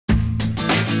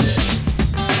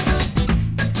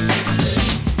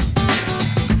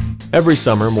Every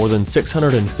summer, more than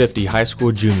 650 high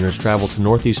school juniors travel to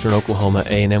northeastern Oklahoma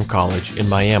A&M College in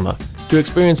Miami to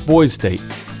experience Boys State.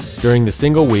 During the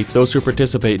single week, those who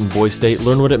participate in Boys State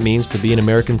learn what it means to be an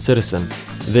American citizen.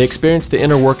 They experience the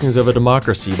inner workings of a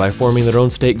democracy by forming their own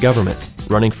state government,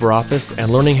 running for office, and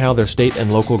learning how their state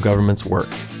and local governments work.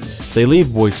 They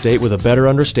leave Boys State with a better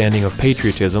understanding of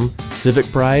patriotism, civic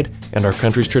pride, and our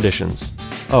country's traditions.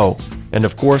 Oh, and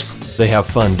of course, they have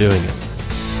fun doing it.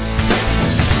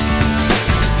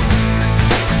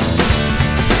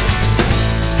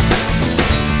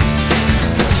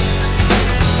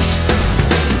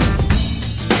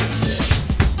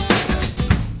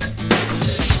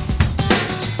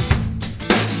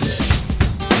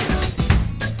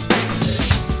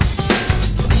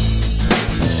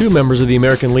 Two members of the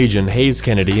American Legion, Hayes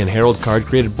Kennedy and Harold Card,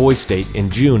 created Boys State in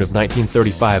June of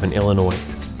 1935 in Illinois.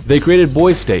 They created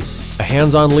Boys State, a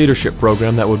hands-on leadership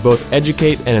program that would both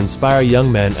educate and inspire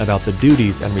young men about the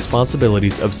duties and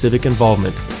responsibilities of civic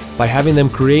involvement by having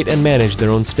them create and manage their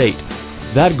own state.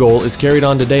 That goal is carried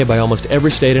on today by almost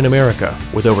every state in America,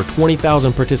 with over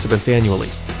 20,000 participants annually.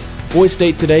 Boys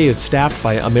State today is staffed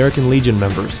by American Legion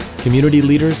members, community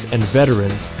leaders, and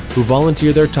veterans who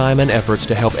volunteer their time and efforts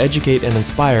to help educate and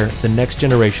inspire the next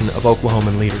generation of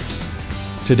Oklahoman leaders.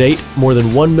 To date, more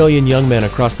than 1 million young men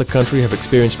across the country have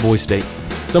experienced Boys State.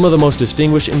 Some of the most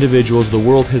distinguished individuals the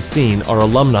world has seen are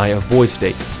alumni of Boys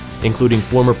State, including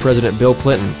former President Bill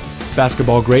Clinton,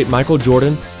 basketball great Michael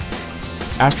Jordan,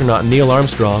 astronaut Neil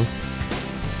Armstrong,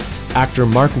 actor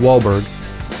Mark Wahlberg,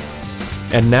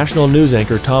 and national news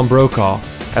anchor Tom Brokaw,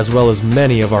 as well as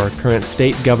many of our current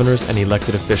state governors and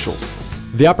elected officials.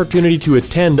 The opportunity to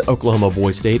attend Oklahoma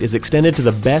Boys State is extended to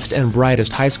the best and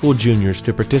brightest high school juniors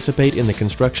to participate in the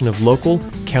construction of local,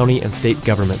 county, and state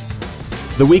governments.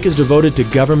 The week is devoted to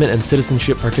government and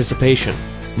citizenship participation,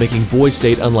 making Boys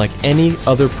State unlike any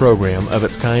other program of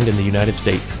its kind in the United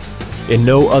States. In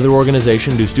no other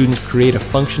organization do students create a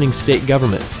functioning state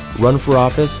government, run for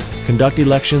office, conduct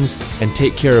elections, and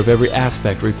take care of every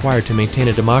aspect required to maintain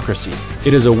a democracy.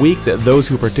 It is a week that those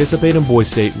who participate in Boys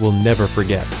State will never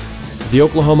forget. The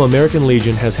Oklahoma American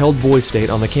Legion has held Boys State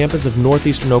on the campus of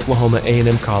Northeastern Oklahoma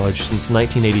A&M College since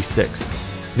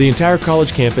 1986. The entire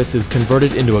college campus is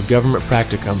converted into a government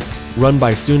practicum run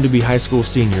by soon-to-be high school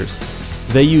seniors.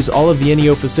 They use all of the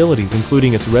NEO facilities,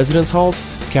 including its residence halls,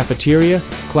 cafeteria,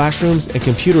 classrooms, and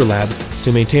computer labs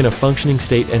to maintain a functioning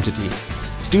state entity.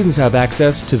 Students have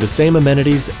access to the same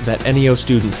amenities that NEO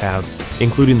students have,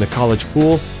 including the college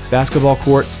pool, basketball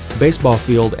court, baseball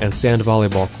field, and sand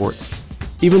volleyball courts.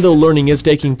 Even though learning is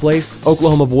taking place,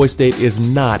 Oklahoma Boys State is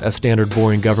not a standard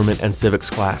boring government and civics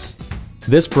class.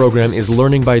 This program is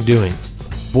learning by doing.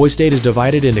 Boys State is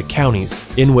divided into counties,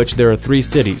 in which there are 3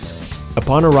 cities.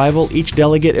 Upon arrival, each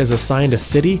delegate is assigned a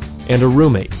city and a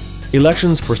roommate.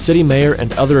 Elections for city mayor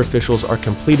and other officials are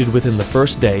completed within the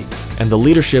first day, and the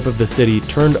leadership of the city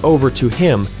turned over to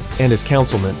him and his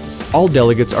councilmen. All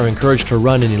delegates are encouraged to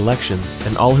run in elections,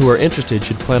 and all who are interested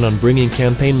should plan on bringing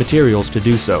campaign materials to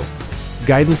do so.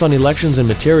 Guidance on elections and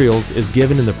materials is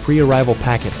given in the pre-arrival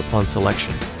packet upon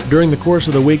selection. During the course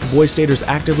of the week, Boys Staters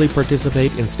actively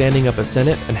participate in standing up a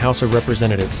Senate and House of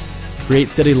Representatives, create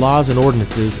city laws and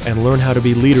ordinances, and learn how to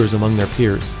be leaders among their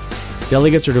peers.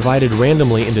 Delegates are divided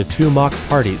randomly into 2 mock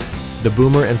parties, the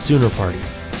Boomer and Sooner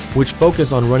parties, which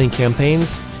focus on running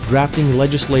campaigns, drafting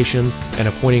legislation, and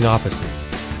appointing offices.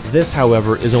 This,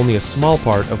 however, is only a small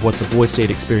part of what the Boys State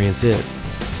experience is.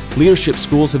 Leadership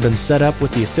schools have been set up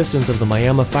with the assistance of the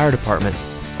Miami Fire Department,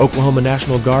 Oklahoma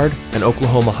National Guard, and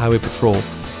Oklahoma Highway Patrol.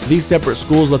 These separate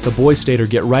schools let the Boys Stater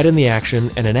get right in the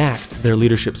action and enact their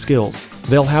leadership skills.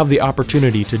 They'll have the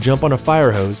opportunity to jump on a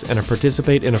fire hose and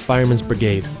participate in a fireman's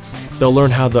brigade. They'll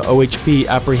learn how the OHP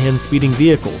apprehends speeding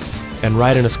vehicles and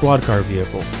ride in a squad car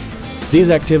vehicle.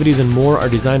 These activities and more are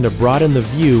designed to broaden the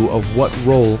view of what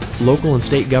role local and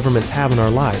state governments have in our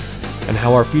lives and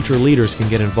how our future leaders can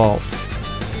get involved.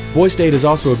 Boys State is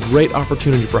also a great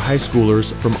opportunity for high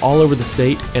schoolers from all over the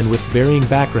state and with varying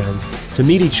backgrounds to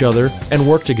meet each other and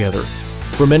work together.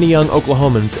 For many young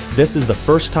Oklahomans, this is the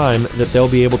first time that they'll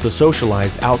be able to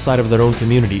socialize outside of their own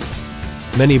communities.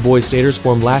 Many Boys Staters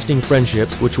form lasting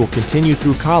friendships which will continue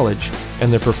through college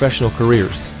and their professional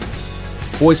careers.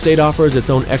 Boys State offers its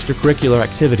own extracurricular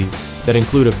activities that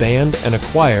include a band and a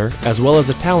choir, as well as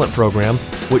a talent program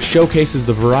which showcases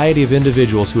the variety of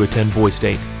individuals who attend Boys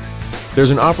State.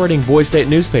 There's an operating Boys State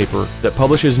newspaper that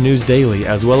publishes news daily,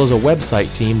 as well as a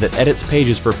website team that edits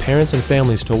pages for parents and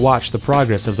families to watch the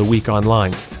progress of the week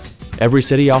online. Every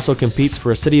city also competes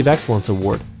for a City of Excellence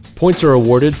award. Points are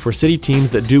awarded for city teams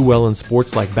that do well in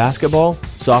sports like basketball,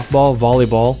 softball,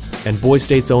 volleyball, and Boys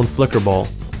State's own flickerball.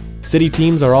 City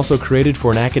teams are also created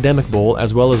for an academic bowl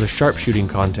as well as a sharpshooting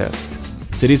contest.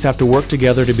 Cities have to work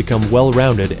together to become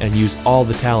well-rounded and use all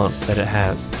the talents that it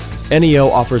has. NEO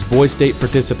offers Boys State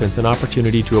participants an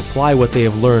opportunity to apply what they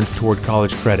have learned toward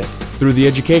college credit. Through the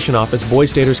Education Office,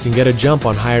 Boys Staters can get a jump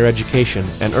on higher education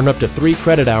and earn up to 3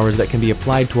 credit hours that can be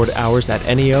applied toward hours at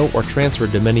NEO or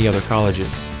transferred to many other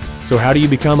colleges. So how do you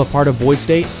become a part of Boys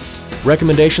State?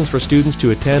 Recommendations for students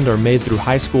to attend are made through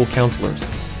high school counselors.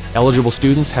 Eligible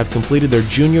students have completed their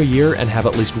junior year and have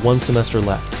at least 1 semester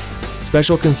left.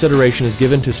 Special consideration is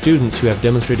given to students who have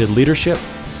demonstrated leadership,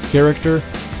 character,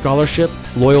 scholarship,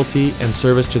 loyalty, and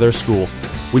service to their school.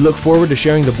 We look forward to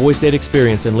sharing the Boys State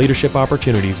experience and leadership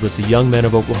opportunities with the young men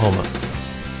of Oklahoma.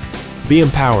 Be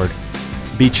empowered.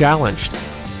 Be challenged.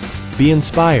 Be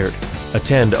inspired.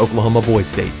 Attend Oklahoma Boys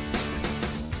State.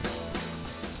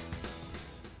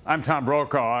 I'm Tom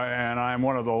Brokaw, and I'm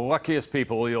one of the luckiest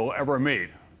people you'll ever meet.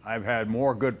 I've had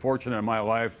more good fortune in my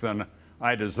life than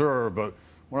I deserve, but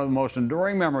one of the most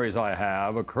enduring memories I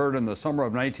have occurred in the summer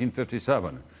of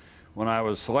 1957 when I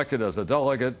was selected as a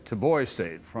delegate to Boys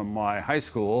State from my high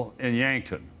school in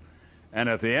Yankton. And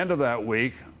at the end of that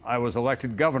week, I was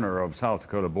elected governor of South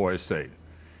Dakota Boys State.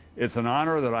 It's an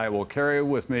honor that I will carry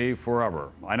with me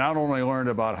forever. I not only learned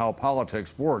about how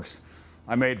politics works,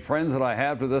 I made friends that I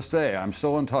have to this day. I'm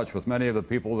still in touch with many of the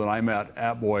people that I met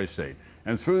at Boys State.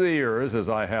 And through the years, as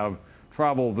I have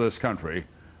traveled this country,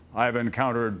 I've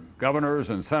encountered governors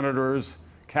and senators,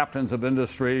 captains of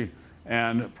industry,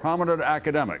 and prominent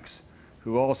academics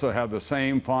who also have the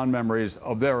same fond memories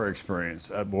of their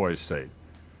experience at Boys State.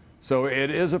 So it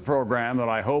is a program that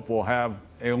I hope will have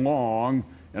a long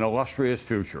and illustrious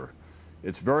future.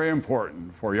 It's very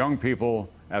important for young people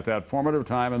at that formative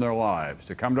time in their lives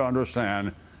to come to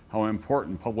understand how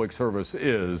important public service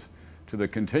is to the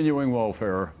continuing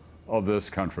welfare of this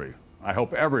country. I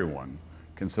hope everyone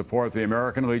can support the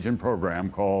American Legion program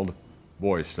called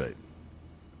Boys State.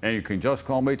 And you can just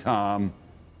call me Tom.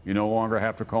 You no longer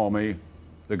have to call me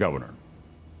the governor.